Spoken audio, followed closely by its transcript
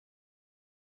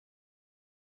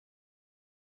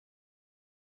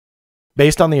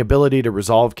Based on the ability to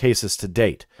resolve cases to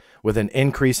date, with an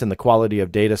increase in the quality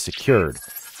of data secured,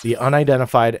 the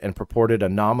unidentified and purported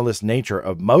anomalous nature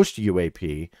of most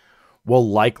UAP will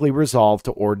likely resolve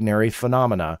to ordinary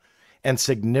phenomena and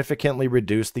significantly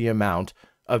reduce the amount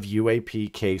of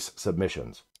UAP case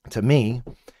submissions. To me,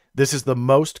 this is the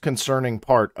most concerning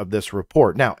part of this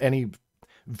report. Now, any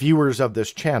viewers of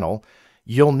this channel,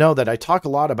 you'll know that I talk a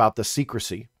lot about the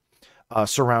secrecy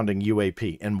surrounding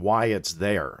UAP and why it's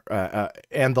there,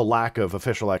 and the lack of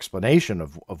official explanation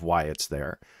of why it's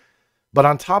there. But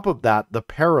on top of that, the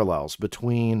parallels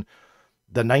between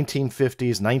the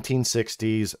 1950s,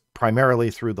 1960s,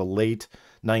 primarily through the late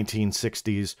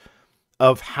 1960s,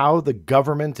 of how the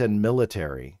government and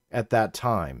military at that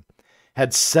time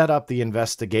had set up the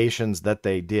investigations that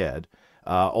they did.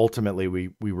 Ultimately,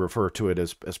 we refer to it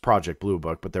as Project Blue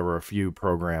Book, but there were a few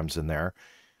programs in there.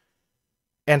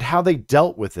 And how they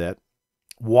dealt with it,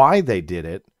 why they did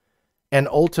it, and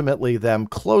ultimately them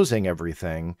closing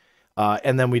everything.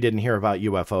 And then we didn't hear about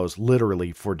UFOs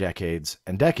literally for decades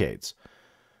and decades.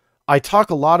 I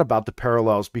talk a lot about the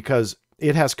parallels because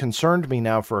it has concerned me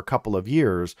now for a couple of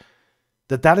years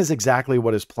that is exactly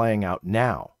what is playing out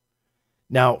now.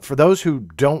 Now, for those who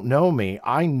don't know me,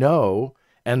 I know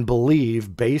and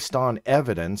believe, based on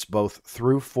evidence, both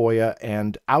through FOIA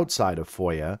and outside of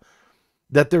FOIA,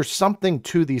 that there's something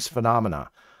to these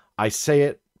phenomena. I say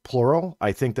it plural.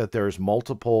 I think that there's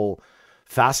multiple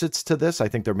facets to this. I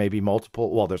think there may be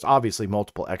multiple, well, there's obviously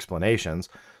multiple explanations,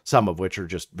 some of which are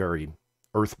just very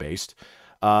earth-based.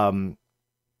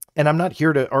 And I'm not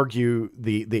here to argue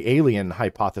the alien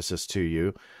hypothesis to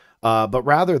you, but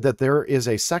rather that there is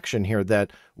a section here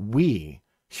that we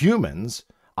humans,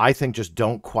 I think, just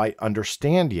don't quite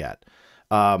understand yet.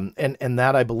 And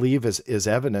that, I believe, is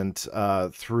evident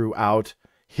throughout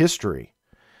history.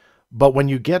 But when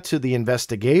you get to the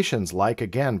investigations, like,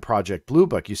 again, Project Blue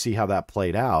Book, you see how that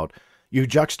played out. You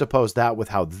juxtapose that with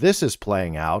how this is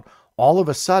playing out. All of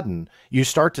a sudden, you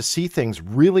start to see things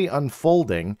really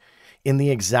unfolding in the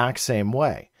exact same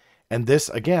way. And this,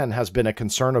 again, has been a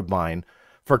concern of mine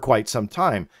for quite some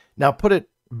time. Now, put it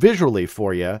visually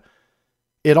for you.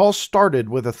 It all started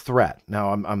with a threat.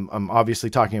 Now, I'm obviously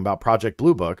talking about Project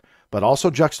Blue Book, but also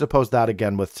juxtapose that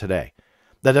again with today.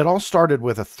 That it all started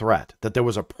with a threat, that there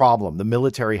was a problem the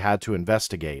military had to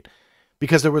investigate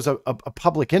because there was a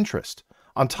public interest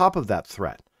on top of that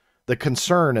threat. The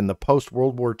concern in the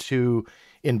post-World War II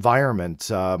environment,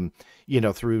 through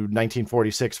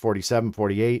 1946, 47,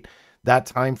 48, that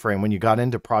time frame when you got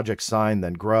into Project Sign,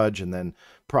 then Grudge, and then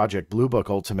Project Blue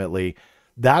Book ultimately,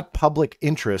 that public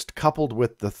interest coupled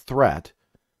with the threat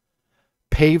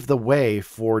paved the way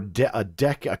for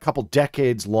a couple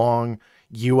decades long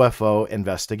UFO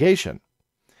investigation.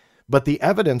 But the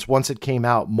evidence, once it came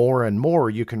out more and more,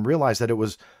 you can realize that it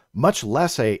was much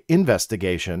less a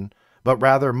investigation, but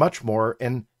rather much more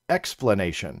an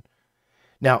explanation.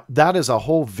 Now, that is a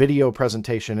whole video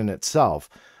presentation in itself.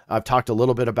 I've talked a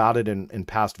little bit about it in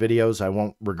past videos. I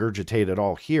won't regurgitate it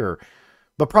all here.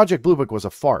 But Project Blue Book was a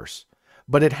farce.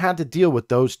 But it had to deal with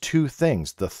those two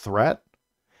things, the threat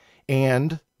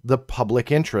and the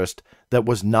public interest that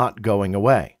was not going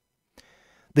away.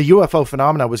 The UFO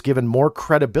phenomena was given more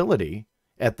credibility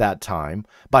at that time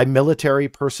by military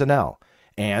personnel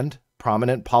and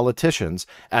prominent politicians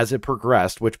as it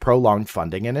progressed, which prolonged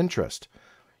funding and interest.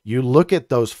 You look at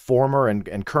those former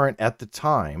and current at the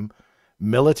time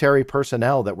military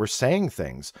personnel that were saying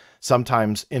things,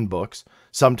 sometimes in books,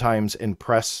 sometimes in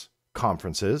press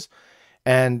conferences,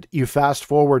 and you fast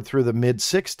forward through the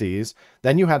mid-60s,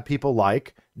 then you had people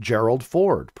like Gerald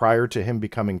Ford, prior to him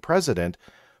becoming president,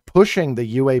 pushing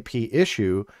the UAP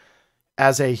issue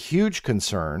as a huge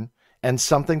concern and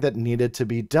something that needed to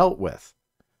be dealt with.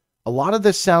 A lot of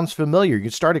this sounds familiar. You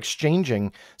start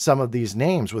exchanging some of these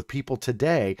names with people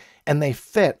today, and they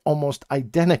fit almost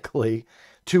identically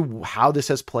to how this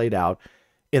has played out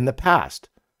in the past.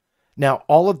 Now,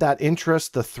 all of that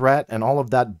interest, the threat, and all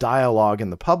of that dialogue in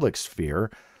the public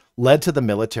sphere led to the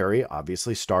military,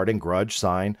 obviously starting Grudge,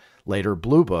 Sign, later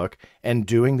Blue Book, and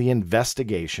doing the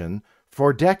investigation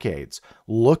for decades,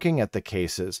 looking at the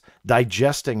cases,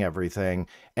 digesting everything,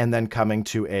 and then coming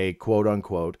to a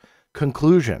quote-unquote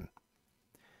conclusion.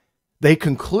 They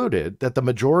concluded that the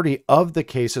majority of the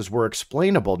cases were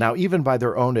explainable. Now, even by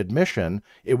their own admission,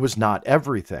 it was not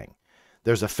everything.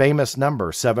 There's a famous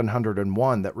number,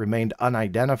 701, that remained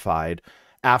unidentified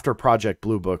after Project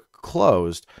Blue Book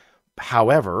closed.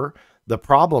 However, the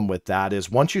problem with that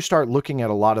is once you start looking at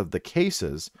a lot of the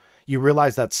cases, you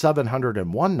realize that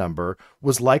 701 number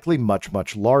was likely much,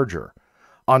 much larger.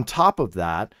 On top of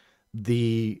that,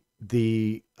 the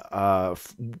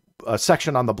a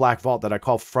section on the Black Vault that I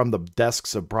call From the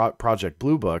Desks of Project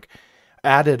Blue Book,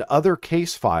 added other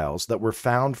case files that were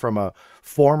found from a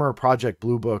former Project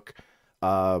Blue Book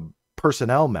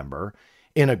personnel member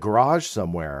in a garage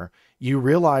somewhere. You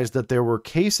realize that there were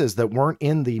cases that weren't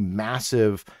in the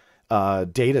massive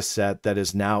data set that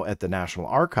is now at the National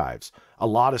Archives. A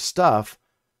lot of stuff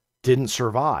didn't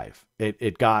survive.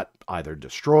 It got either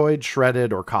destroyed,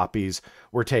 shredded, or copies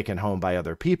were taken home by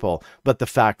other people. But the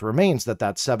fact remains that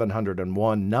that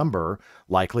 701 number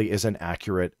likely isn't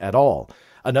accurate at all.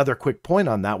 Another quick point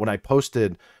on that, when I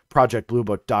posted Project Blue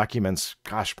Book documents,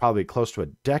 gosh, probably close to a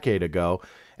decade ago,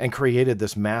 and created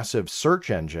this massive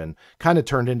search engine, kind of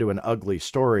turned into an ugly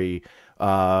story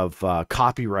of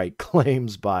copyright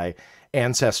claims by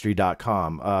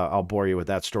Ancestry.com. I'll bore you with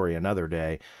that story another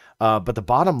day. But the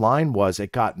bottom line was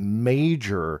it got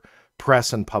major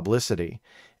press and publicity.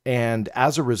 And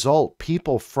as a result,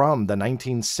 people from the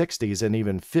 1960s and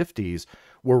even 50s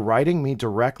were writing me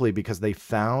directly because they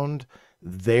found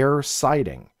their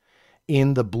sighting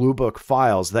in the Blue Book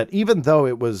files, that even though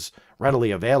it was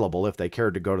readily available if they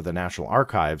cared to go to the National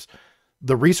Archives,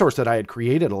 the resource that I had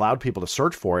created allowed people to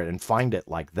search for it and find it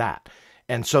like that.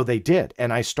 And so they did.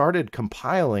 And I started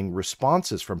compiling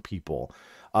responses from people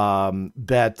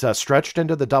that stretched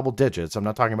into the double digits. I'm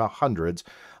not talking about hundreds,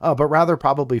 but rather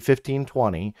probably 15,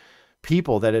 20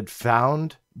 people that had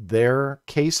found their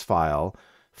case file,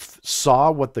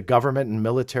 saw what the government and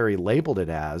military labeled it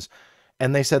as,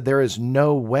 and they said, there is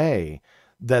no way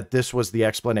that this was the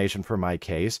explanation for my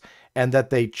case, and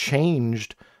that they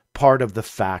changed part of the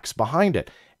facts behind it.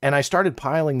 And I started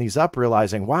piling these up,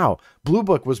 realizing, wow, Blue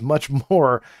Book was much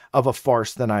more of a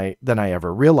farce than I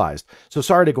ever realized. So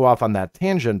sorry to go off on that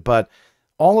tangent, but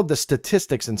all of the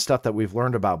statistics and stuff that we've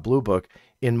learned about Blue Book,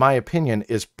 in my opinion,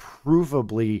 is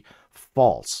provably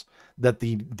false. That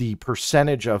the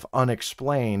percentage of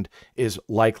unexplained is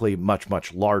likely much,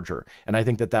 much larger. And I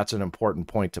think that that's an important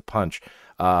point to punch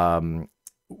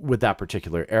with that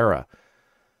particular era.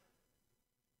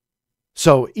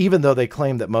 So even though they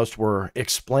claimed that most were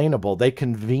explainable, they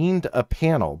convened a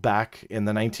panel back in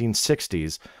the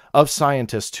 1960s of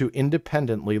scientists to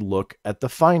independently look at the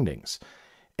findings.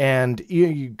 And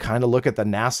you kind of look at the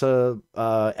NASA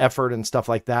effort and stuff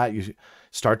like that. You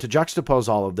start to juxtapose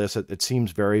all of this. It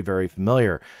seems very, very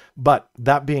familiar. But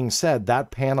that being said, that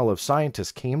panel of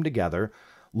scientists came together,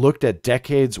 looked at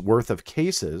decades worth of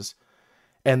cases,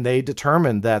 and they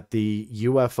determined that the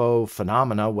UFO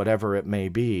phenomena, whatever it may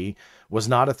be, was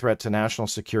not a threat to national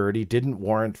security, didn't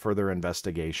warrant further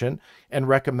investigation, and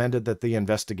recommended that the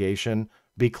investigation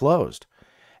be closed.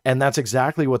 And that's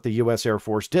exactly what the U.S. Air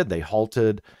Force did. They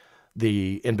halted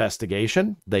the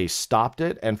investigation, they stopped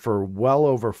it, and for well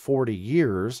over 40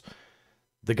 years,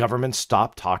 the government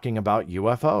stopped talking about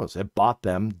UFOs. It bought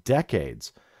them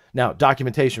decades. Now,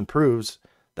 documentation proves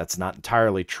that's not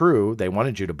entirely true. They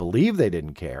wanted you to believe they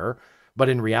didn't care, but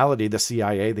in reality, the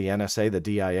CIA, the NSA, the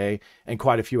DIA, and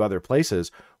quite a few other places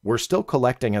were still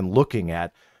collecting and looking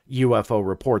at UFO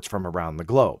reports from around the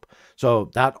globe.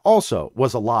 So that also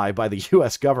was a lie by the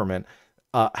U.S. government.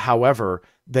 However,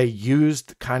 they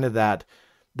used kind of that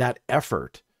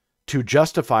effort to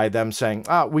justify them saying,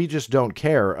 we just don't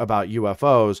care about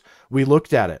UFOs. We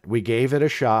looked at it. We gave it a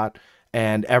shot,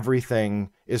 and everything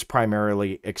is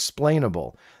primarily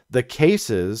explainable. The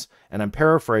cases, and I'm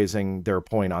paraphrasing their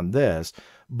point on this,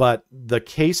 but the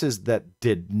cases that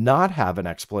did not have an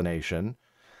explanation,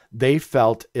 they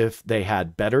felt if they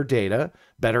had better data,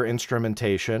 better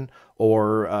instrumentation,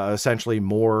 or essentially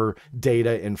more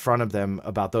data in front of them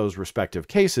about those respective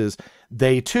cases,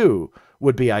 they too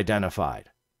would be identified.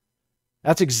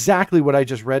 That's exactly what I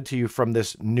just read to you from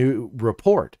this new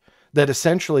report, that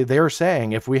essentially they're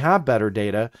saying if we have better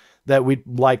data, that we'd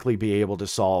likely be able to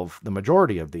solve the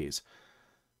majority of these.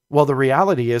 Well, the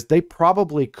reality is they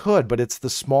probably could, but it's the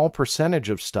small percentage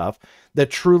of stuff that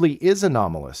truly is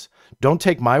anomalous. Don't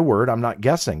take my word. I'm not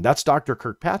guessing. That's Dr.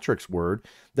 Kirkpatrick's word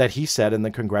that he said in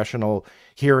the congressional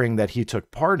hearing that he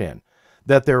took part in,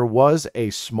 that there was a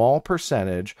small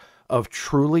percentage of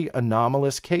truly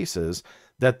anomalous cases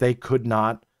that they could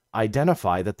not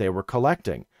identify that they were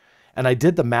collecting. And I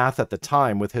did the math at the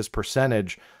time with his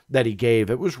percentage that he gave.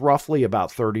 It was roughly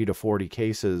about 30 to 40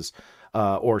 cases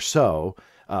or so.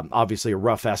 Obviously a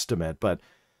rough estimate, but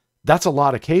that's a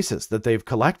lot of cases that they've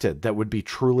collected that would be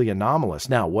truly anomalous.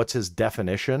 Now, what's his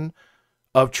definition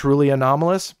of truly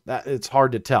anomalous? It's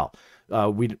hard to tell.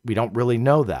 We don't really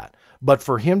know that. But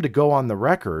for him to go on the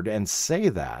record and say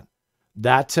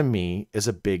that to me is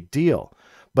a big deal.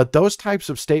 But those types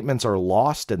of statements are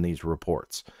lost in these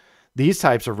reports. These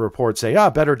types of reports say,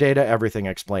 better data, everything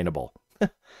explainable.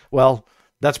 Well,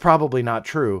 That's probably not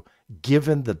true,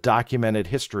 given the documented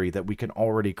history that we can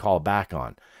already call back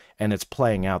on, and it's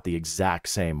playing out the exact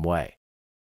same way.